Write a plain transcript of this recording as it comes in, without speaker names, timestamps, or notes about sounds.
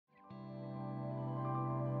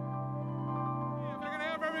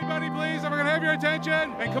Everybody, please, if we're going to have your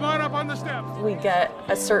attention, and come on up on the steps. We get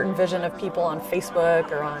a certain vision of people on Facebook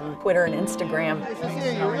or on Twitter and Instagram.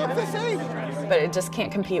 But it just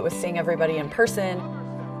can't compete with seeing everybody in person.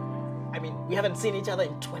 I mean, we haven't seen each other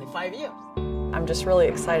in 25 years. I'm just really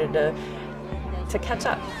excited to catch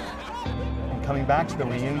up. And coming back to the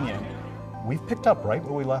reunion, we've picked up right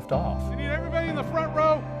where we left off. We need everybody in the front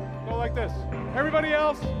row, go like this. Everybody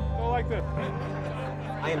else, go like this.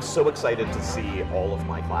 I am so excited to see all of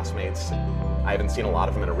my classmates. I haven't seen a lot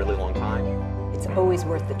of them in a really long time. It's always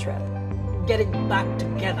worth the trip. Getting back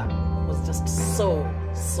together was just so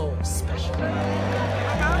special.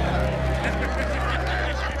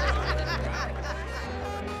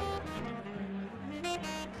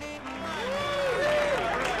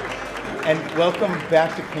 And welcome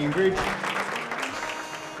back to Cambridge.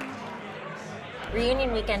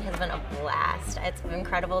 Reunion weekend has been a blast. It's been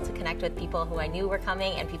incredible to connect with people who I knew were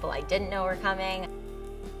coming and people I didn't know were coming.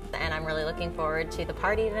 And I'm really looking forward to the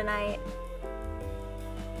party tonight.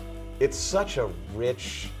 It's such a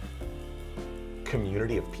rich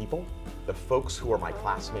community of people. The folks who are my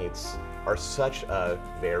classmates are such a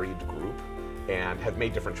varied group and have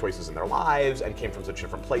made different choices in their lives and came from such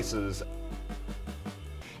different places.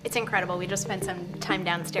 It's incredible. We just spent some time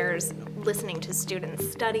downstairs listening to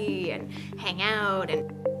students study and hang out,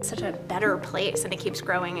 and it's such a better place, and it keeps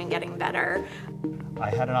growing and getting better. I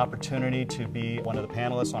had an opportunity to be one of the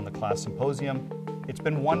panelists on the class symposium. It's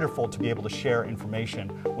been wonderful to be able to share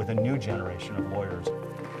information with a new generation of lawyers.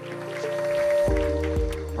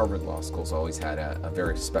 Harvard Law School's always had a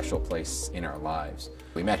very special place in our lives.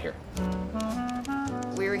 We met here.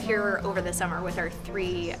 We were here over the summer with our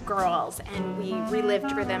 3 girls, and we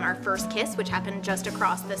relived for them our first kiss, which happened just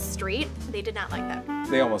across the street. They did not like that.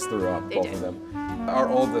 They almost threw up, both of them. Our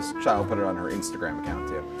oldest child put it on her Instagram account,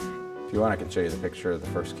 too. If you want, I can show you the picture of the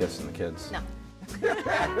first kiss and the kids. No.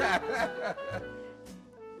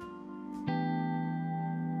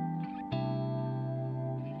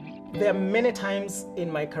 There are many times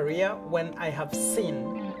in my career when I have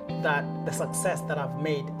seen that the success that I've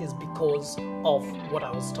made is because of what I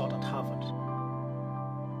was taught at Harvard.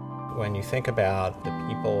 When you think about the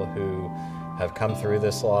people who have come through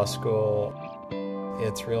this law school,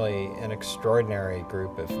 it's really an extraordinary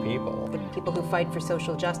group of people. The people who fight for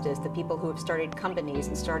social justice, the people who have started companies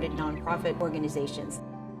and started nonprofit organizations,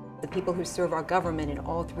 the people who serve our government in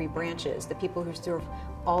all 3 branches, the people who serve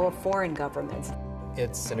all of foreign governments.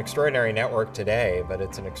 It's an extraordinary network today, but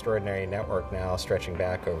it's an extraordinary network now stretching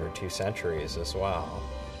back over 2 centuries as well.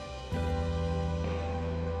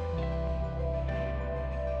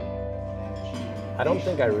 I don't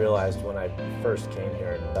think I realized when I first came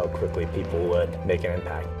here how quickly people would make an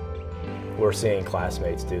impact. We're seeing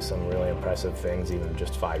classmates do some really impressive things even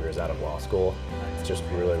just 5 years out of law school. It's just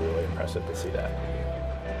really, really impressive to see that.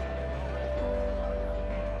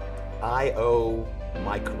 I owe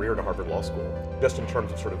my career to Harvard Law School, just in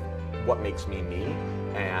terms of sort of what makes me me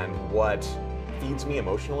and what feeds me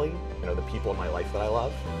emotionally. You know, the people in my life that I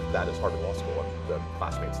love, that is Harvard Law School and the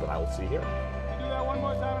classmates that I will see here. Do that one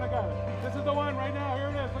more time and I got it. This is the one right now. Here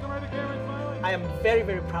it is. Looking right at the camera and smiling. I am very,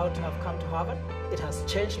 very proud to have come to Harvard. It has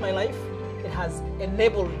changed my life. It has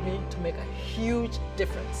enabled me to make a huge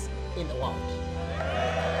difference in the world.